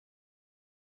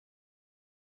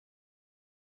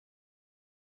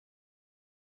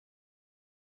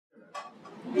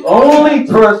The only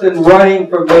person running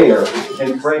for mayor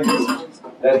in Framingham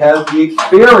that has the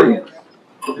experience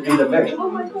to be the mayor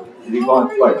is Yvonne.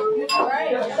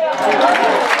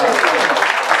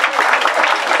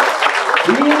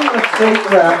 Being a state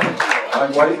rep,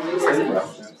 I'm white as a state rep.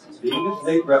 Being a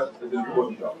state rep is an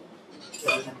important job.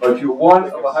 But you're one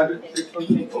of 160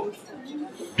 people.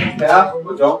 Pass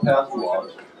or don't pass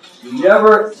laws. You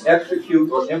never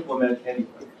execute or implement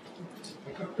anything.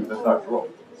 That's not true.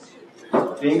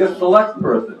 Being a select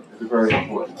person is very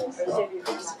important.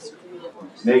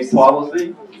 Make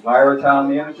policy, hire a town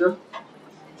manager,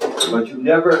 but you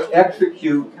never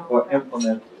execute or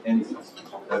implement anything.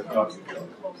 That's not true.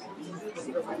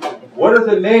 What does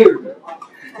a mayor do?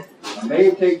 A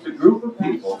mayor takes a group of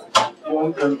people,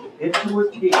 forms them into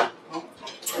a team,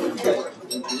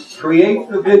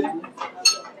 creates a vision,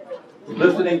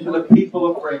 listening to the people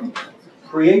of Framingham,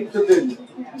 creates a vision,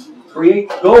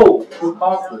 creates goals to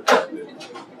accomplish that vision,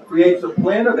 creates a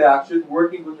plan of action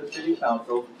working with the city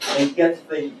council, and gets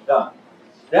things done.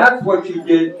 That's what she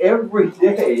did every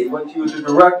day when she was the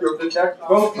director of the Next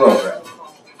Growth Program.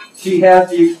 She has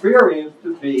the experience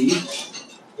to be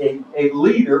a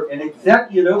leader, an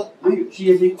executive leader. She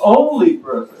is the only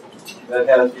person that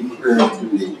has the experience to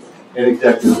be an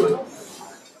executive leader.